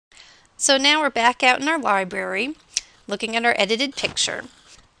So now we're back out in our library looking at our edited picture.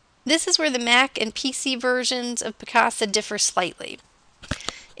 This is where the Mac and PC versions of Picasa differ slightly.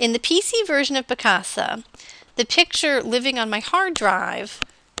 In the PC version of Picasa, the picture living on my hard drive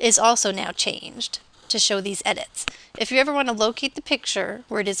is also now changed to show these edits. If you ever want to locate the picture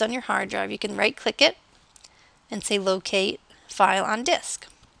where it is on your hard drive, you can right-click it and say Locate File on Disk.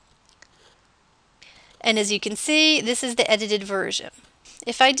 And as you can see, this is the edited version.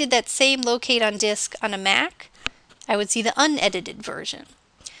 If I did that same Locate on Disk on a Mac, I would see the unedited version.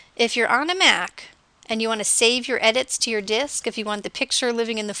 If you're on a Mac and you want to save your edits to your disk, if you want the picture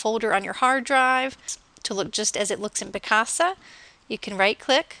living in the folder on your hard drive to look just as it looks in Picasa, you can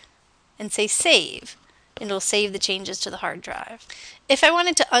right-click and say Save, and it'll save the changes to the hard drive. If I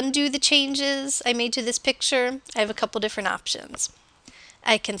wanted to undo the changes I made to this picture, I have a couple different options.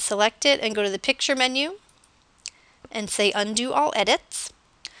 I can select it and go to the Picture menu and say Undo All Edits,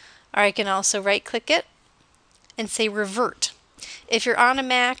 or I can also right-click it and say Revert. If you're on a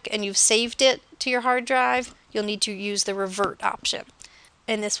Mac and you've saved it to your hard drive, you'll need to use the Revert option,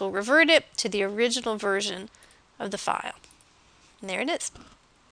 and this will revert it to the original version of the file. And there it is.